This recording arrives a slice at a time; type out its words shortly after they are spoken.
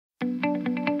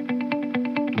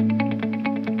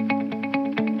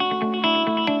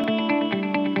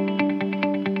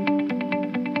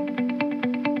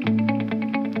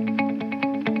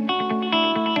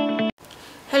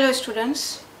Hello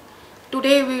students,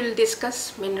 today we will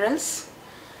discuss minerals.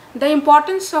 The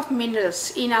importance of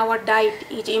minerals in our diet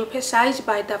is emphasized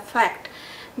by the fact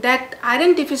that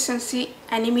iron deficiency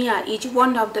anemia is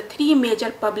one of the three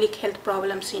major public health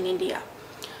problems in India.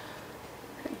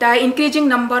 The increasing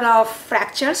number of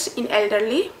fractures in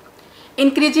elderly,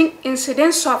 increasing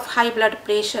incidence of high blood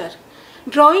pressure,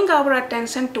 drawing our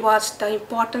attention towards the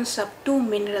importance of two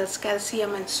minerals,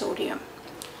 calcium and sodium.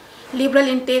 Liberal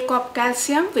intake of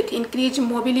calcium with increased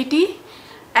mobility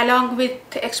along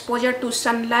with exposure to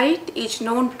sunlight is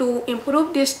known to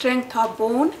improve the strength of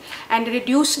bone and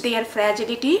reduce their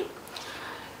fragility.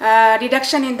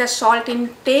 Reduction in the salt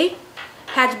intake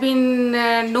has been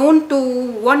known to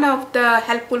one of the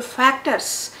helpful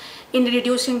factors in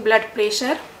reducing blood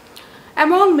pressure.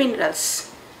 Among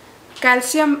minerals,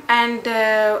 calcium and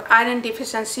iron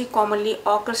deficiency commonly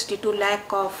occurs due to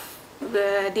lack of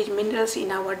these minerals in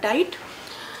our diet.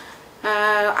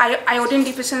 Iodine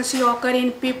deficiency occurs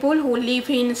in people who live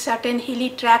in certain hilly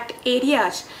tract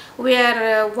areas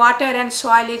where water and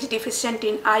soil is deficient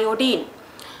in iodine.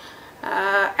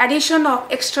 Addition of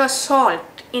extra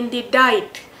salt in the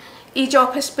diet is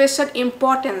of special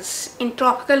importance in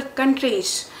tropical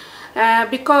countries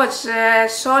because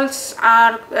salts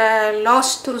are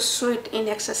lost through sweat in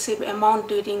excessive amount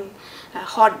during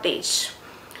hot days.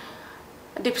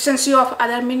 Deficiency of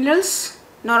other minerals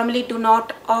normally do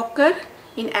not occur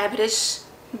in average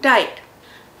diet.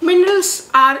 Minerals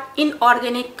are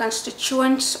inorganic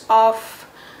constituents of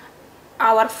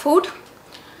our food.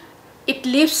 It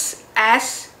leaves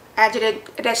as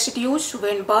residues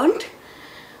when burnt.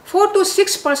 4 to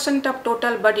 6% of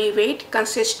total body weight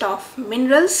consists of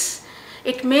minerals.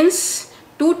 It means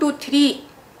 2 to 3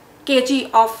 kg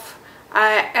of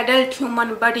adult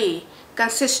human body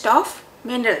consists of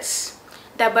minerals.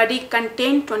 The body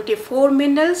contains 24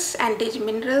 minerals and these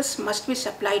minerals must be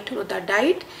supplied through the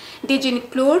diet. These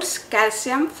includes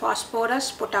calcium,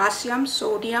 phosphorus, potassium,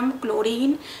 sodium,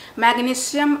 chlorine,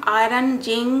 magnesium, iron,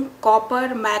 zinc,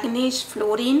 copper, manganese,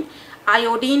 fluorine,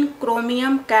 iodine,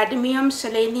 chromium, cadmium,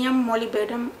 selenium,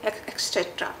 molybdenum,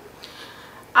 etc.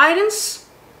 Irons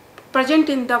present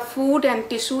in the food and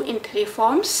tissue in three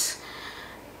forms: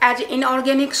 as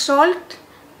inorganic salt,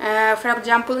 for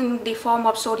example in the form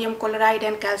of sodium chloride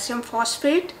and calcium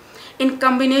phosphate, in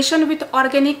combination with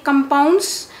organic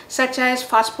compounds such as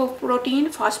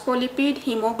phosphoprotein, phospholipid,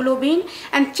 hemoglobin,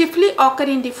 and chiefly occur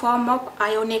in the form of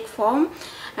ionic form,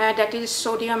 that is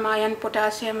sodium ion,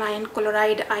 potassium ion,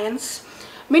 chloride ions.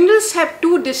 Minerals have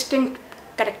two distinct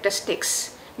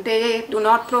characteristics. They do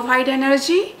not provide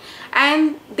energy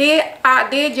and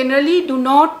they generally do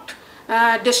not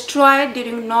destroy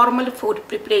during normal food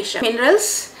preparation.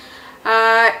 Minerals,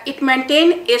 it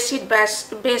maintains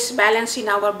acid-base balance in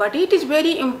our body. It is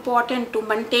very important to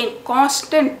maintain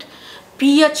constant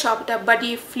pH of the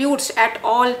body fluids at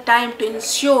all time to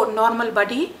ensure normal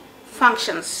body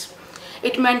functions.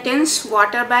 It maintains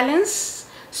water balance.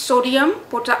 Sodium,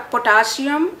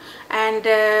 potassium and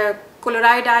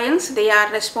chloride ions, they are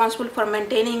responsible for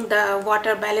maintaining the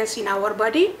water balance in our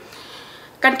body.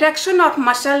 Contraction of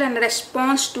muscle and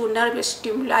response to nerve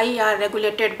stimuli are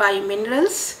regulated by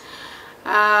minerals.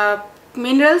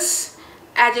 Minerals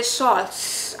as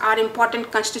salts are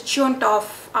important constituent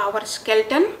of our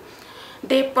skeleton.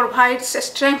 They provide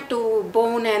strength to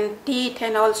bone and teeth,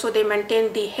 and also they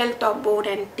maintain the health of bone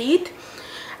and teeth.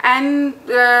 And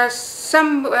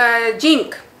some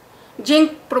zinc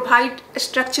provide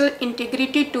structural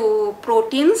integrity to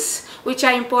proteins which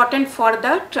are important for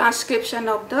the transcription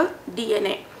of the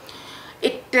DNA.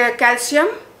 Calcium,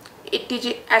 it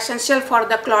is essential for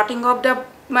the clotting of the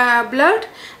blood,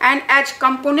 and as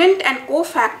component and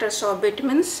cofactors of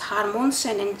vitamins, hormones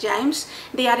and enzymes,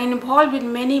 they are involved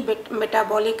in many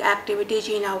metabolic activities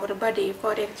in our body.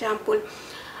 For example,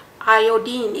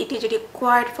 iodine, it is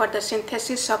required for the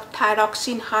synthesis of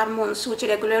thyroxine hormones which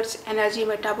regulates energy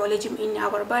metabolism in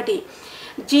our body.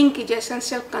 Zinc is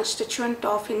essential constituent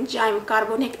of enzyme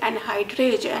carbonic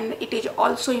anhydrase, and it is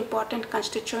also important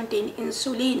constituent in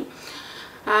insulin.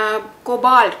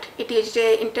 Cobalt, it is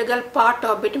an integral part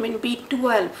of vitamin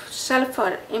B12.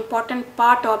 Sulfur, important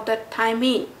part of the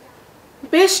thiamine.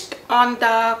 Based on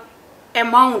the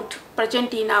amount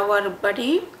present in our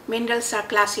body, minerals are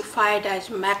classified as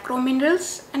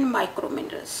macrominerals and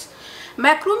microminerals.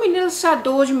 Macrominerals are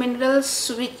those minerals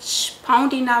which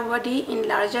found in our body in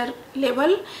larger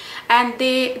level, and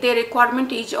their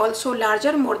requirement is also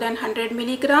larger, more than 100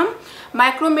 milligram.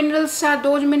 Microminerals are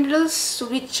those minerals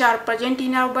which are present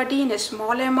in our body in a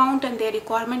small amount and their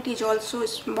requirement is also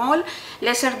small,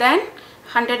 lesser than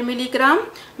 100 milligram.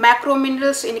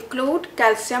 Macrominerals include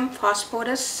calcium,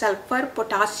 phosphorus, sulfur,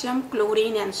 potassium,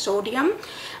 chlorine and sodium.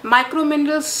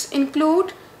 Microminerals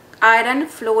include iron,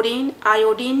 fluorine,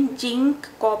 iodine, zinc,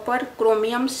 copper,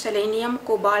 chromium, selenium,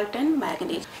 cobalt and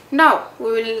manganese. Now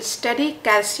we will study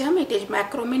calcium. It is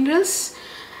macrominerals.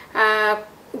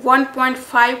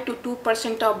 1.5 to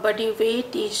 2% of body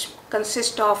weight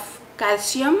consists of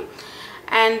calcium,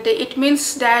 and it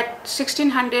means that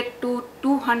 1600 to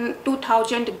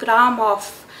 2000 gram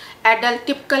of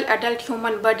typical adult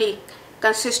human body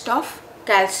consists of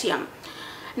calcium.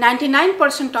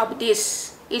 99% of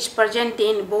this is present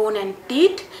in bone and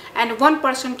teeth, and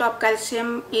 1% of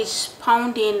calcium is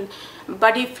found in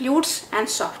body fluids and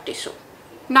soft tissue.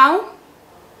 Now,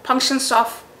 functions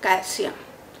of calcium.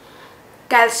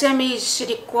 Calcium is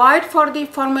required for the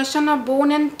formation of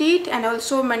bone and teeth and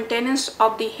also maintenance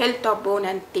of the health of bone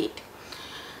and teeth.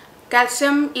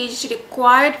 Calcium is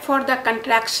required for the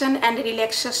contraction and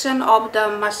relaxation of the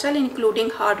muscle, including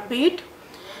heartbeat.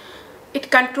 It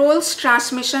controls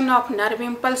transmission of nerve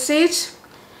impulses.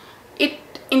 It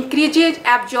increases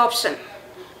absorption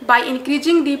by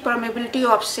increasing the permeability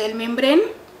of cell membrane.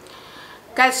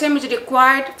 Calcium is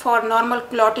required for normal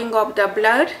clotting of the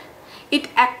blood. It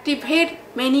activates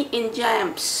many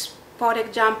enzymes, for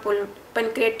example,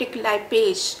 pancreatic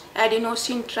lipase,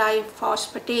 adenosine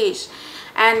triphosphatase,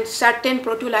 and certain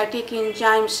proteolytic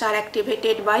enzymes are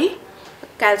activated by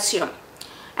calcium,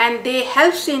 and they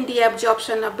help in the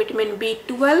absorption of vitamin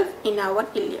B12 in our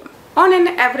ileum. On an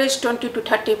average, 20 to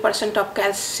 30% of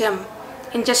calcium,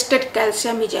 ingested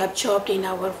calcium is absorbed in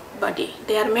our body.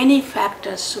 There are many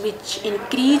factors which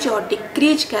increase or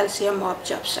decrease calcium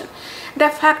absorption. The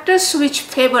factors which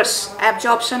favors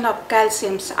absorption of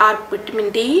calcium are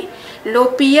vitamin D, low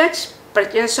pH,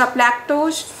 presence of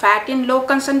lactose, fat in low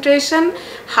concentration,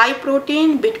 high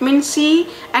protein, vitamin C,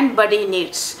 and body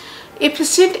needs.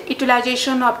 Efficient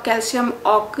utilization of calcium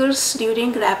occurs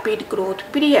during rapid growth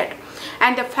period.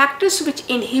 And the factors which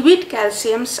inhibit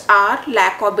calcium are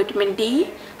lack of vitamin D,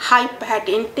 high fat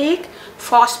intake,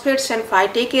 phosphates and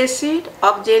phytic acid,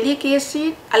 oxalic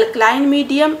acid, alkaline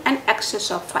medium, and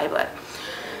excess of fiber.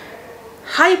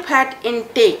 High fat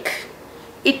intake,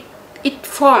 it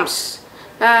forms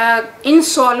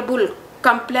insoluble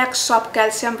complex of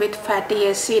calcium with fatty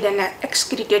acid and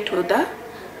excreted through the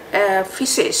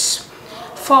feces.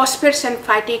 Phosphates and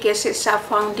phytic acids are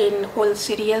found in whole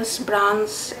cereals,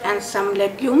 bran,s and some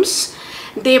legumes.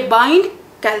 They bind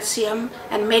calcium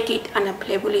and make it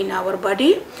unavailable in our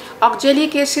body.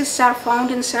 Oxalic acids are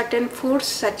found in certain foods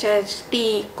such as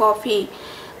tea, coffee,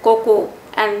 cocoa,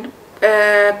 and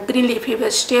green leafy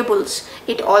vegetables.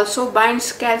 It also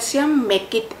binds calcium,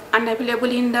 make it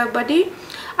unavailable in the body.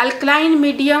 Alkaline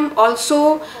medium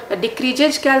also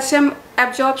decreases calcium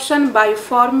absorption by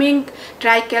forming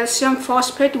tricalcium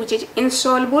phosphate, which is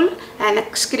insoluble and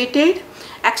excreted.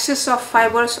 Excess of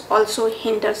fibers also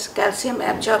hinders calcium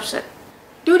absorption.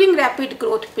 During rapid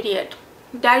growth period,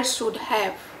 diet should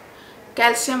have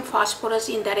calcium phosphorus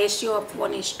in the ratio of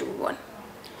 1:1.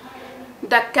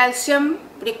 The calcium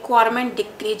requirement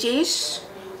decreases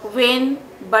when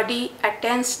body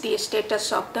attains the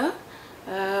status of the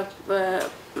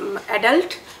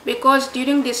adult, because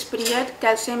during this period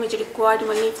calcium is required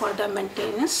only for the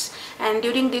maintenance, and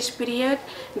during this period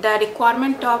the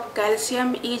requirement of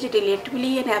calcium is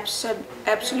relatively and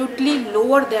absolutely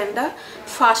lower than the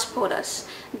phosphorus.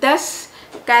 Thus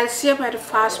calcium and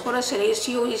phosphorus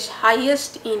ratio is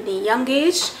highest in the young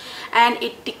age, and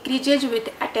it decreases with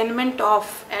attainment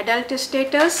of adult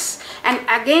status, and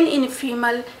again in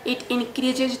female it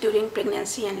increases during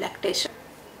pregnancy and lactation.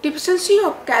 Deficiency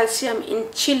of calcium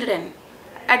in children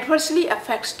adversely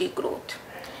affects the growth.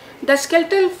 The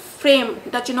skeletal frame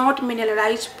does not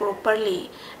mineralize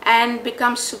properly and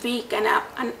becomes weak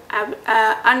and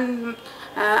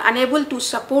unable to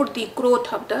support the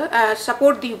growth of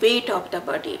the weight of the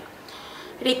body.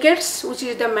 Rickets, which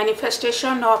is the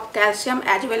manifestation of calcium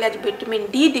as well as vitamin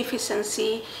D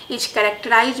deficiency, is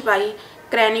characterized by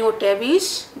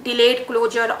craniotabes, delayed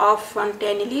closure of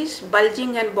fontanelles,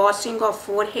 bulging and bossing of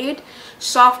forehead,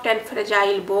 soft and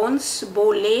fragile bones, bow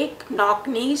leg, knock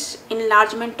knees,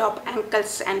 enlargement of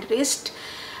ankles and wrist,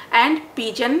 and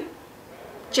pigeon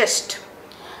chest.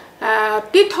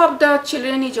 Teeth of the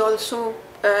children is also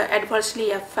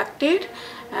adversely affected.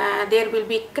 There will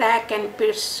be crack and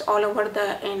pits all over the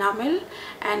enamel,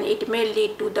 and it may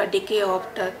lead to the decay of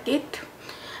the teeth.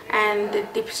 And the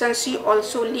deficiency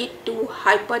also lead to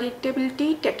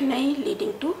hyperirritability, tetany,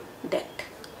 leading to death.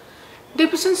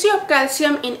 Deficiency of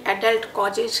calcium in adult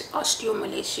causes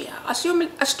osteomalacia.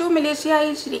 Osteomalacia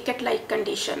is ricket-like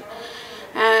condition.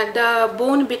 the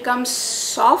bone becomes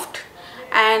soft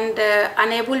and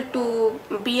unable to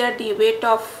bear the weight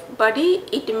of body.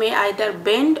 It may either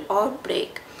bend or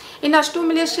break. In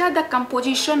osteomalacia, the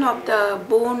composition of the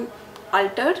bone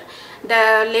altered,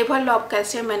 the level of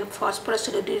calcium and phosphorus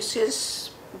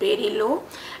reduces very low,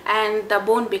 and the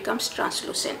bone becomes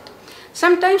translucent.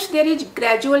 Sometimes there is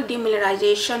gradual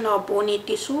demineralization of bony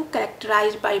tissue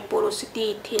characterized by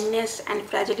porosity, thinness and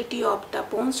fragility of the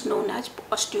bones, known as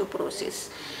osteoporosis.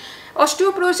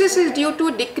 Osteoporosis is due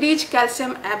to decreased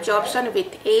calcium absorption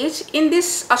with age. In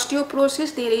this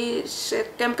osteoporosis, there is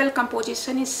chemical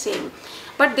composition is same,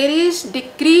 but there is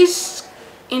decrease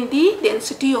in the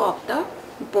density of the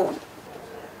bone.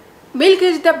 Milk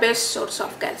is the best source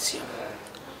of calcium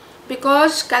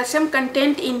because calcium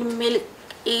content in milk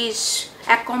is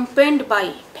accompanied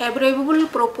by favorable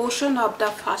proportion of the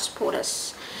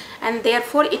phosphorus, and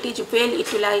therefore it is well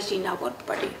utilized in our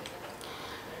body.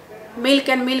 Milk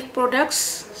and milk products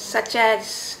such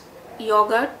as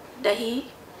yogurt, dahi,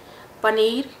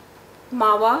 paneer,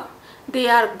 mawa, they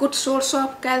are good source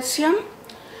of calcium.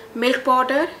 Milk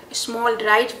powder, small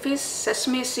dried fish,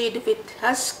 sesame seed with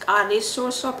husk are rich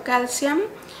source of calcium.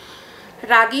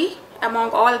 Ragi,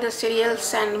 among all the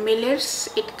cereals and millets,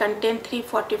 it contains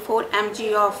 344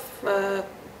 mg of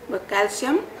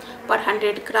calcium per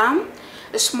 100 gram.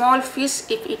 Small fish,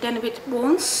 if eaten with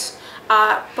bones,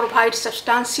 provide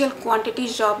substantial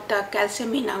quantities of the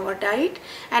calcium in our diet,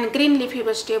 and green leafy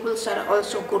vegetables are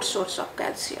also good source of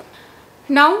calcium.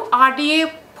 Now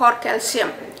RDA for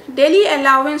calcium. Daily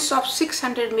allowance of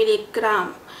 600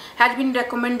 milligram has been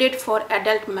recommended for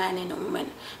adult man and woman,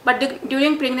 but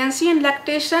during pregnancy and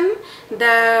lactation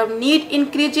the need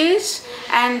increases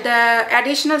and the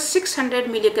additional 600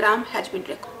 milligram has been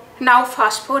recommended. Now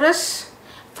phosphorus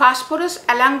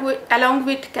along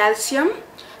with calcium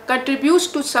contributes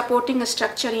to supporting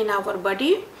structure in our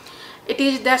body. It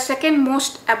is the second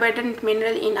most abundant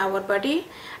mineral in our body,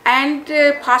 and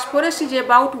phosphorus is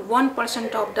about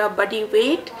 1% of the body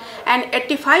weight, and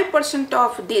 85%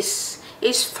 of this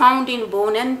is found in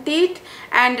bone and teeth,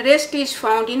 and rest is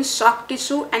found in soft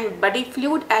tissue and body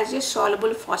fluid as a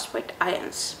soluble phosphate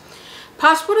ions.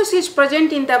 Phosphorus is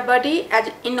present in the body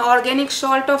as inorganic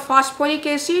salt of phosphoric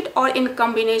acid or in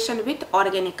combination with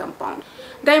organic compound.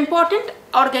 The important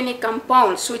organic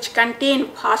compounds which contain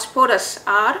phosphorus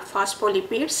are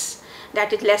phospholipids,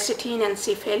 that is lecithin and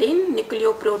cephalin,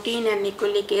 nucleoprotein and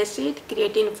nucleic acid,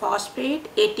 creatine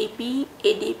phosphate, ATP,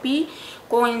 ADP,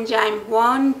 coenzyme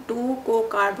 1,2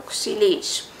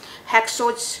 co-carboxylase,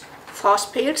 hexose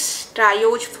phosphates,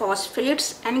 triose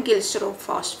phosphates and glycerol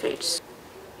phosphates.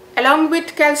 Along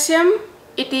with calcium,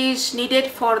 it is needed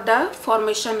for the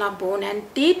formation of bone and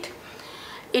teeth.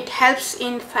 It helps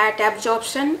in fat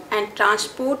absorption and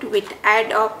transport with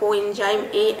aid of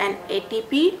coenzyme A and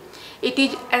ATP. It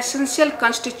is essential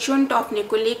constituent of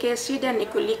nucleic acid and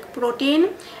nucleic protein.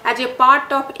 As a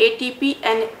part of ATP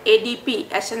and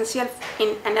ADP, essential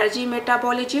in energy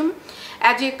metabolism.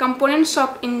 As a components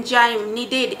of enzyme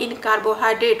needed in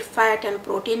carbohydrate, fat and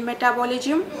protein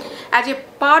metabolism. As a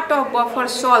part of buffer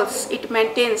salts, it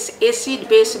maintains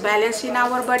acid-base balance in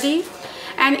our body,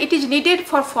 and it is needed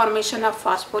for formation of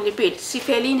phospholipids.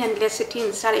 Cephalin and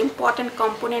lecithins are important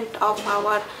component of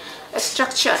our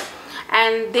structure,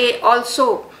 and they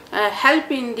also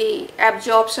help in the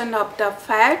absorption of the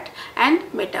fat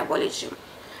and metabolism.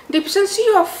 Deficiency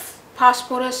of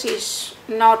phosphorus is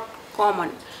not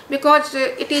common because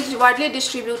it is widely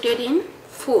distributed in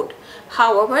food.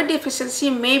 However, deficiency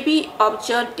may be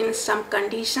observed in some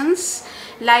conditions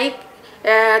like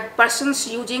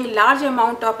persons using large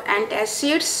amount of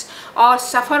antacids or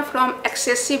suffer from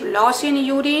excessive loss in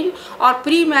urine, or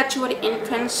premature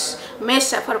infants may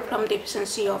suffer from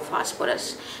deficiency of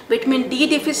phosphorus. Vitamin D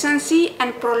deficiency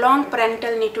and prolonged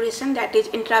parenteral nutrition, that is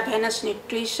intravenous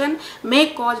nutrition,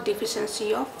 may cause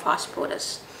deficiency of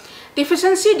phosphorus.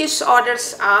 Deficiency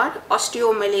disorders are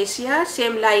osteomalacia,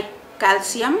 same like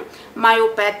calcium,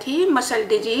 myopathy, muscle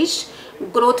disease,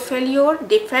 growth failure,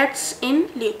 defects in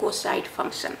leukocyte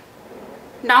function.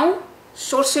 Now,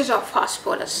 sources of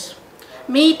phosphorus.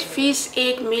 Meat, fish,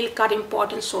 egg, milk are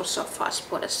important source of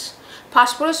phosphorus.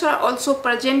 Phosphorus are also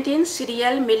present in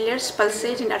cereal, millets,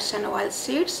 pulses, nuts and oil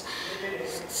seeds.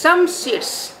 Some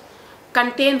seeds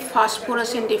contain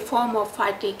phosphorus in the form of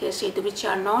phytic acid, which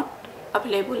are not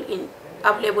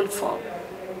available form.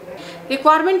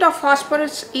 Requirement of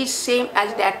phosphorus is same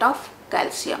as that of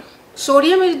calcium.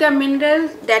 Sodium is the mineral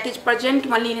that is present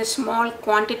only in small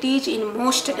quantities in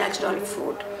most natural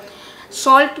food.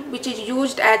 Salt, which is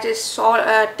used as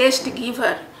a taste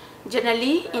giver,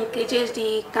 generally increases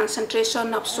the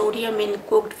concentration of sodium in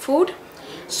cooked food.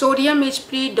 Sodium is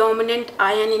predominant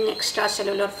ion in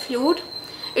extracellular fluid.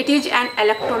 It is an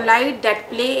electrolyte that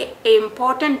plays an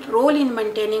important role in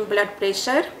maintaining blood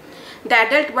pressure. The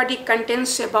adult body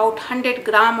contains about 100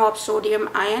 grams of sodium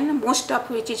ion, most of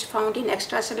which is found in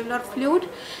extracellular fluid.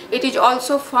 It is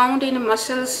also found in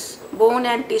muscles, bone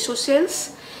and tissue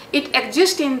cells. It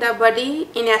exists in the body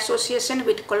in association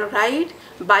with chloride,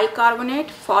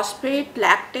 bicarbonate, phosphate,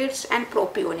 lactates and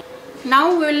propionate.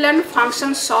 Now we will learn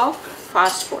functions of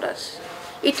phosphorus.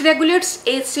 It regulates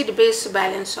acid-base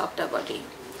balance of the body.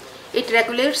 It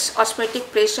regulates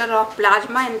osmotic pressure of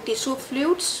plasma and tissue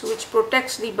fluids, which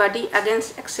protects the body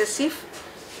against excessive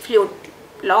fluid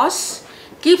loss,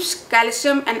 keeps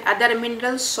calcium and other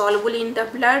minerals soluble in the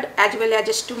blood, as well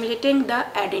as stimulating the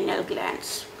adrenal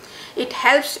glands. It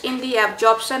helps in the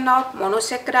absorption of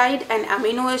monosaccharide and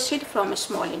amino acid from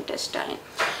small intestine.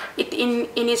 It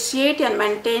initiates and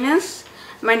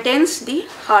maintains the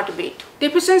heartbeat.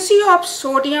 Deficiency of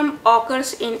sodium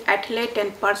occurs in athlete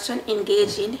and person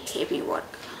engaged in heavy work.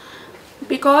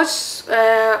 Because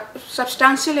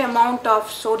substantial amount of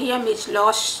sodium is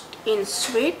lost in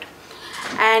sweat,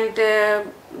 and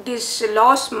this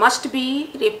loss must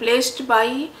be replaced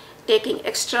by taking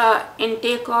extra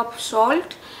intake of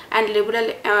salt and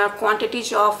liberal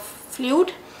quantities of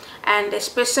fluid, and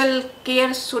special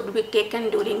care should be taken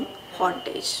during hot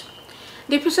days.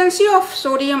 Deficiency of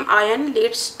sodium ion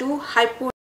leads to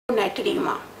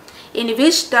hyponatremia, in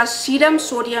which the serum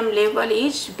sodium level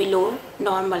is below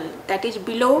normal, that is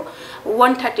below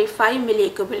 135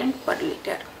 milliequivalent per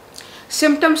liter.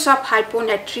 Symptoms of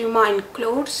hyponatremia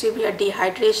include severe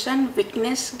dehydration,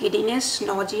 weakness, giddiness,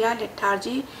 nausea,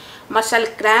 lethargy, muscle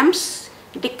cramps,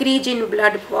 decrease in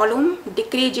blood volume,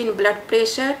 decrease in blood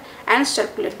pressure and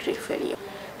circulatory failure.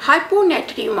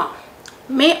 Hyponatremia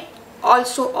may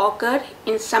also occur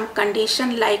in some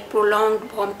conditions like prolonged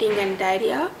vomiting and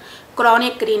diarrhea,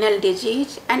 chronic renal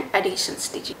disease and Addison's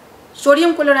disease.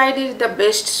 Sodium chloride is the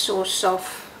best source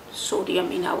of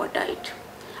sodium in our diet.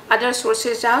 Other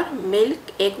sources are milk,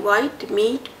 egg white,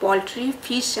 meat, poultry,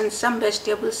 fish and some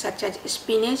vegetables such as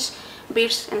spinach,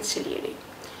 beets and celery.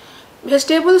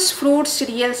 Vegetables, fruits,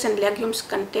 cereals and legumes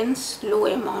contains low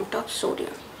amount of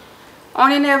sodium.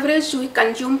 On an average, we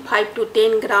consume 5 to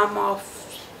 10 grams of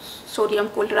sodium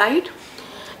chloride.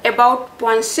 About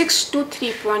 0.6 to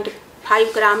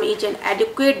 3.5 gram is an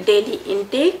adequate daily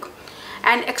intake,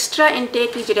 and extra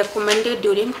intake is recommended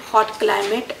during hot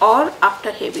climate or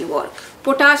after heavy work.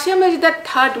 Potassium is the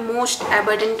third most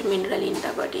abundant mineral in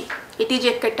the body. It is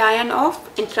a cation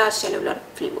of intracellular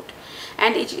fluid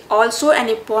and is also an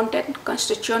important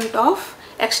constituent of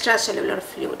extracellular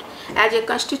fluid. As a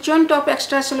constituent of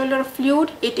extracellular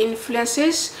fluid, it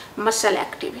influences muscle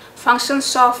activity.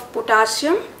 Functions of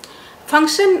potassium.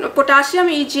 Potassium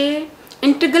is a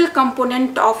integral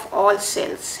component of all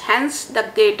cells. Hence,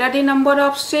 the greater the number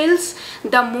of cells,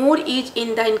 the more is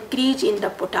in the increase in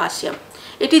the potassium.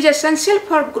 It is essential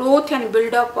for growth and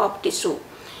build-up of tissue.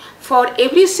 For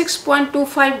every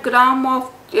 6.25 gram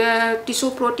of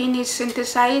tissue protein is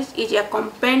synthesized is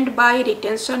accompanied by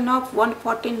retention of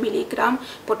 114 milligram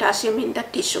potassium in the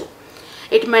tissue.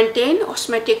 It maintains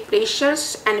osmotic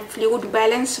pressures and fluid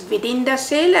balance within the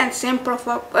cell, and same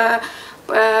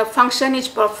function is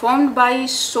performed by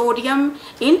sodium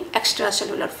in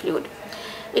extracellular fluid.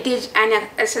 It is an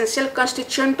essential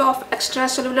constituent of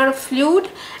extracellular fluid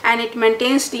and it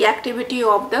maintains the activity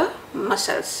of the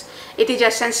muscles. It is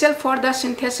essential for the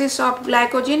synthesis of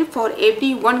glycogen. For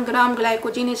every 1 gram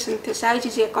glycogen is synthesized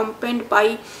is accompanied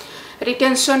by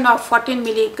retention of 14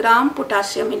 milligram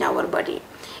potassium in our body.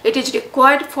 It is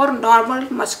required for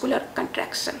normal muscular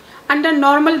contraction. Under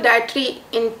normal dietary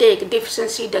intake,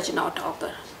 deficiency does not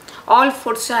occur. All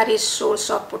foods are a source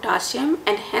of potassium,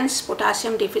 and hence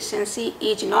potassium deficiency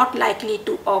is not likely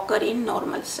to occur in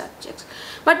normal subjects.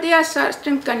 But there are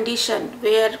certain conditions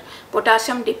where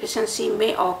potassium deficiency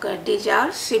may occur. These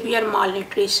are severe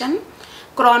malnutrition,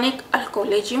 chronic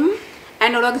alcoholism,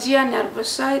 anorexia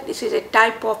nervosa, this is a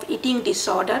type of eating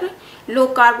disorder, low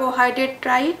carbohydrate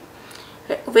diet,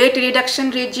 weight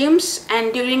reduction regimes,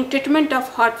 and during treatment of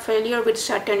heart failure with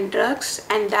certain drugs,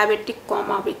 and diabetic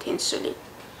coma with insulin.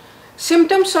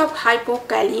 Symptoms of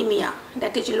hypokalemia,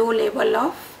 that is low level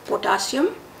of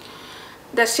potassium.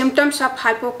 The symptoms of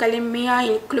hypokalemia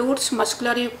includes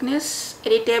muscular weakness,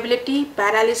 irritability,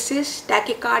 paralysis,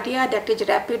 tachycardia, that is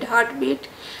rapid heartbeat,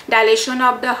 dilation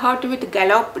of the heart with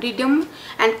gallop rhythm,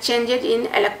 and changes in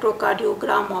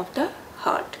electrocardiogram of the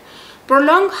heart.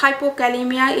 Prolonged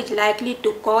hypokalemia is likely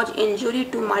to cause injury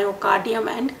to myocardium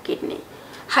and kidney.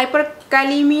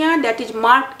 Hyperkalemia, that is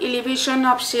marked elevation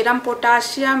of serum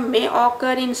potassium, may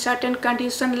occur in certain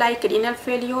conditions like renal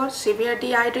failure, severe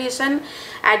dehydration,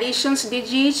 Addison's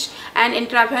disease, and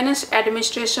intravenous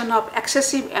administration of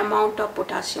excessive amount of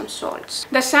potassium salts.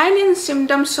 The signs and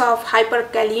symptoms of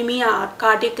hyperkalemia are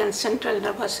cardiac and central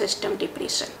nervous system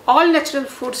depression. All natural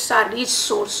foods are rich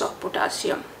source of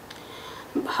potassium.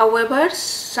 However,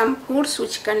 some foods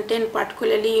which contain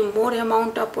particularly more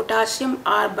amount of potassium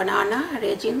are banana,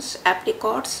 raisins,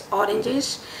 apricots,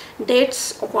 oranges,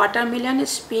 dates, watermelon,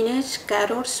 spinach,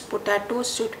 carrots,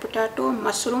 potatoes, sweet potato,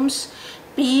 mushrooms,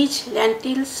 peas,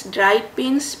 lentils, dried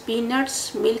beans,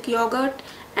 peanuts, milk yogurt,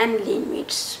 and lean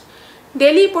meats.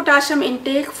 Daily potassium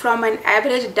intake from an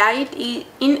average diet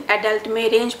in adult may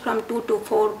range from 2 to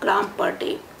 4 grams per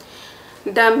day.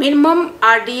 The minimum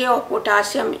RDA of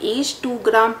potassium is 2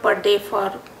 grams per day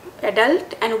for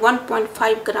adult and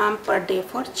 1.5 grams per day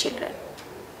for children.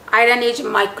 Iron is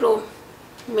micro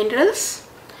minerals.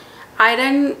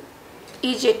 Iron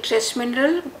is a trace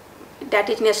mineral that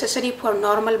is necessary for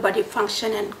normal body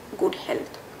function and good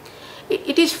health.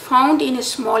 It is found in a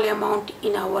small amount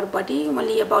in our body,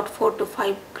 only about 4 to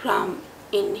 5 grams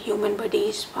in human body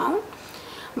is found,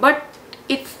 but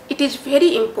it is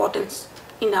very important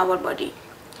in our body.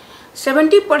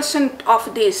 70%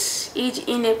 of this is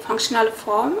in a functional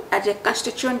form as a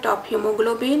constituent of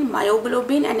hemoglobin,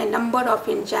 myoglobin, and a number of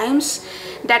enzymes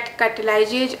that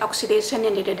catalyzes oxidation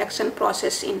and reduction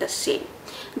process in the cell.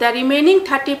 The remaining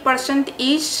 30%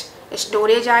 is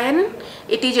storage iron.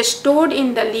 It is stored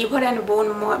in the liver and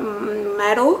bone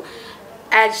marrow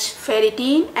as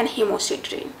ferritin and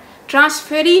hemosiderin.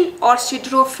 Transferrin or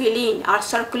siderophilin are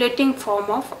circulating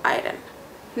form of iron.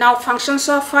 Now, functions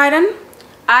of iron.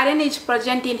 Iron is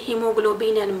present in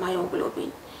hemoglobin and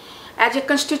myoglobin. As a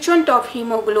constituent of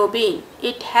hemoglobin,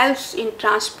 it helps in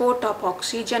transport of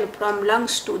oxygen from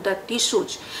lungs to the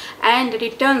tissues and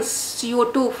returns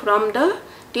CO2 from the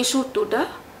tissue to the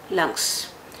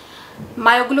lungs.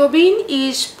 Myoglobin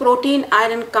is protein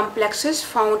iron complexes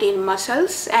found in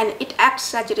muscles, and it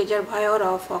acts as a reservoir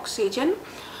of oxygen.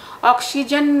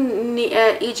 Oxygen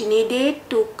is needed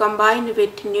to combine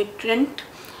with nutrient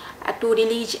to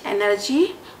release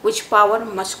energy which power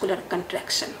muscular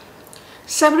contraction.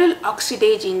 Several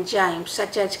oxidase enzymes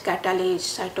such as catalase,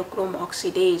 cytochrome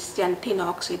oxidase, xanthine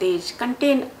oxidase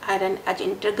contain iron as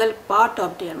integral part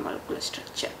of their molecular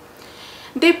structure.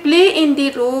 They play in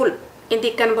the role in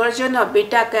the conversion of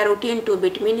beta carotene to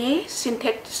vitamin A,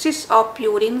 synthesis of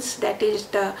purines, that is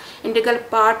the integral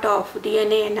part of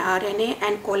DNA and RNA,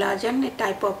 and collagen, a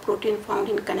type of protein found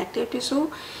in connective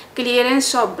tissue,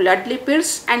 clearance of blood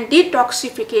lipids, and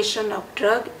detoxification of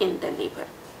drug in the liver.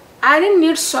 Iron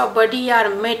needs of body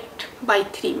are met by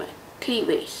three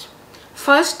ways.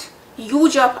 First,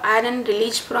 use of iron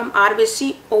released from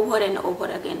RBC over and over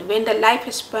again. When the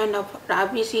lifespan of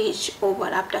RBC is over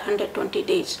after 120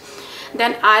 days,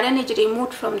 then iron is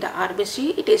removed from the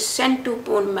RBC. It is sent to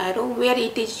bone marrow where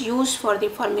it is used for the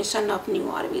formation of new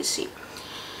RBC.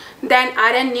 Then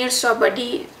iron needs of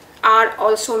body are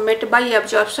also met by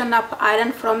absorption of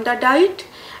iron from the diet.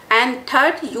 And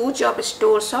third, use of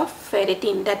stores of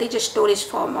ferritin, that is a storage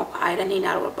form of iron in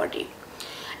our body.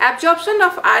 Absorption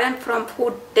of iron from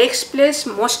food takes place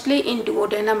mostly in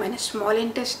duodenum and small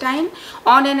intestine.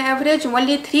 On an average,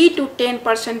 only 3 to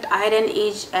 10% iron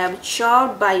is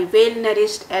absorbed by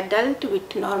well-nourished adult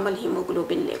with normal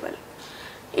hemoglobin level.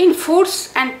 In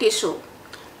foods and tissue,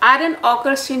 iron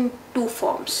occurs in two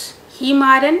forms, heme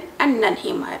iron and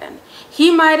non-heme iron.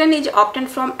 Heme iron is obtained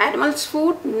from animals'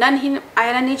 food, non-heme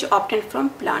iron is obtained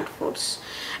from plant foods.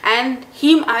 And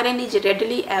heme iron is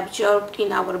readily absorbed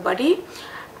in our body.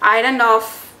 Iron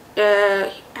of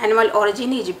animal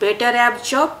origin is better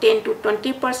absorbed 10 to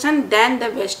 20% than the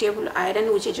vegetable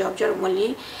iron, which is absorbed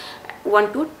only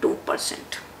 1 to 2%.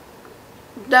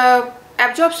 The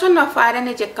absorption of iron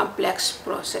is a complex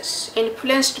process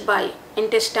influenced by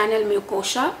intestinal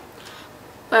mucosa,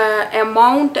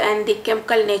 amount and the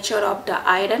chemical nature of the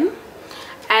iron,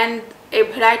 and a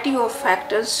variety of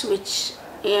factors which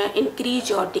increase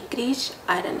or decrease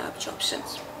iron absorption.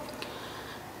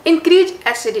 Increased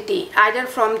acidity either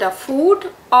from the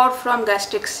food or from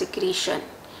gastric secretion.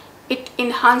 It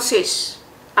enhances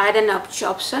iron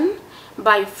absorption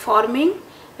by forming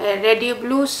a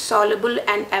radioblue soluble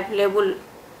and available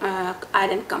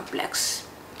iron complex.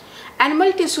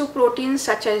 Animal tissue proteins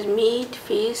such as meat,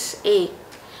 fish, egg,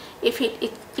 if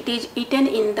it is eaten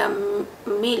in the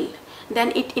meal,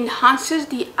 then it enhances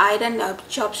the iron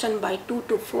absorption by 2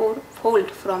 to 4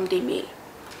 fold from the meal.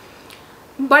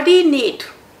 Body need.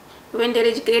 When there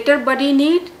is greater body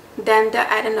need, then the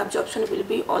iron absorption will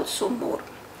be also more.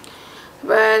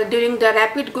 During the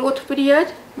rapid growth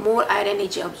period, more iron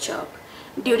is absorbed.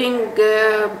 During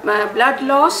blood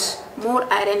loss, more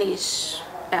iron is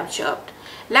absorbed.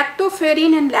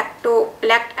 Lactoferrin and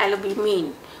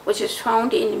lactalbumin, which is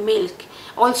found in milk,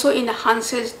 also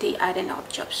enhances the iron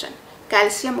absorption.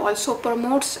 Calcium also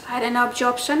promotes iron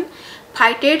absorption.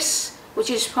 Phytates, which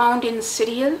is found in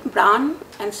cereal, bran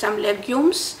and some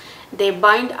legumes, they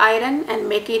bind iron and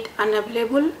make it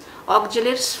unavailable.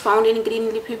 Oxalates found in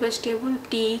green leafy vegetable,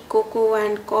 tea, cocoa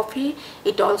and coffee,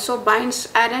 it also binds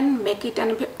iron, make it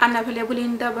unavailable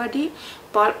in the body.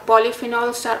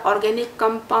 Polyphenols are organic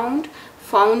compound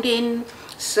found in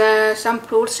some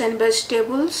fruits and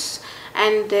vegetables,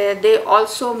 and they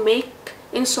also make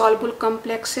insoluble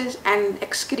complexes and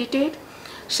excreted.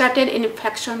 Certain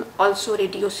infection also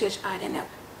reduces iron.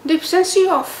 Deficiency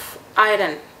of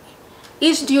iron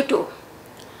is due to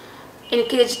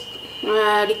increased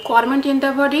requirement in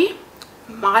the body,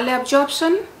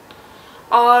 malabsorption,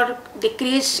 or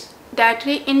decreased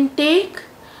dietary intake,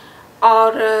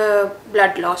 or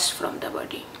blood loss from the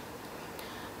body.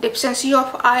 Deficiency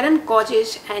of iron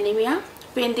causes anemia.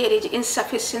 When there is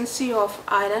insufficiency of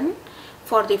iron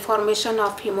for the formation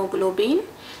of hemoglobin,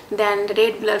 then the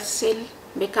red blood cell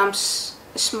becomes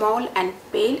small and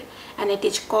pale, and it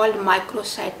is called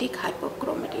microcytic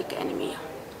hypochromatic anemia.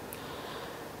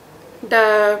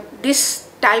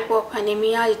 This type of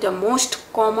anemia is the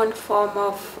most common form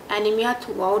of anemia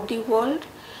throughout the world,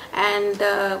 and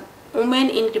women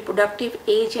in reproductive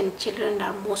age and children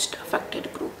are most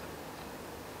affected group.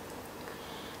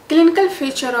 Clinical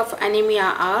features of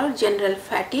anemia are general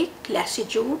fatigue,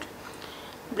 lassitude,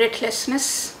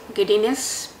 breathlessness,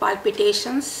 giddiness,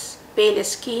 palpitations, pale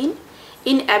skin,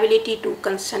 inability to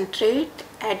concentrate,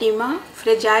 edema,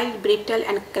 fragile, brittle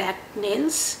and cracked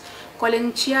nails,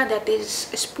 cholangia, that is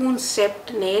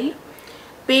spoon-shaped nail,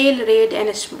 pale red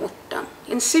and smooth tongue.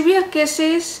 In severe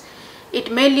cases, it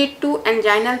may lead to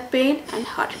anginal pain and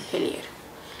heart failure.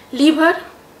 Liver,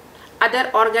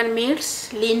 other organ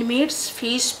meats, lean meats,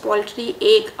 fish, poultry,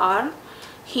 egg are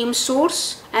heme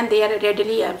source, and they are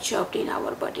readily absorbed in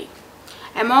our body.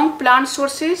 Among plant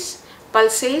sources,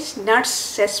 pulses, nuts,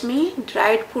 sesame,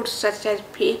 dried foods such as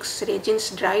figs,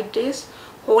 raisins, dried dates,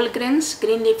 whole grains,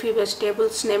 green leafy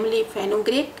vegetables, namely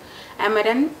fenugreek,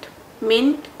 amaranth,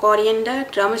 mint, coriander,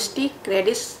 drumstick,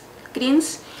 radish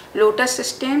greens, lotus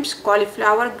stems,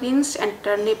 cauliflower greens and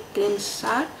turnip greens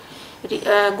are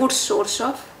a good source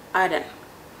of iron.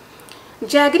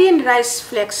 Jaggery and rice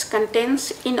flakes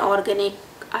contains inorganic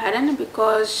iron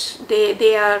because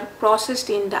they are processed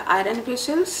in the iron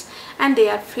vessels, and they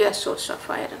are fair source of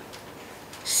iron.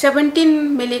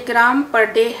 17 milligram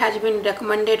per day has been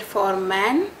recommended for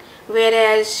man,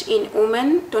 whereas in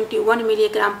women 21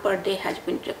 milligram per day has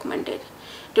been recommended.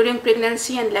 During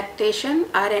pregnancy and lactation,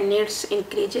 iron needs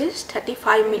increases.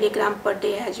 35 milligram per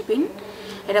day has been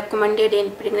recommended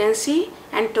in pregnancy,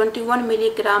 and 21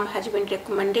 milligram has been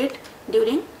recommended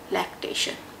during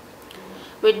lactation.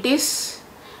 With this,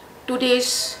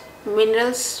 today's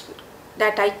minerals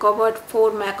that I covered,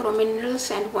 4 macro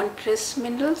minerals and 1 trace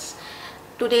minerals.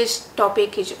 Today's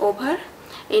topic is over.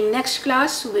 In next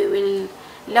class, we will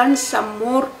learn some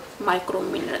more micro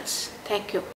minerals.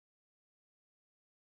 Thank you.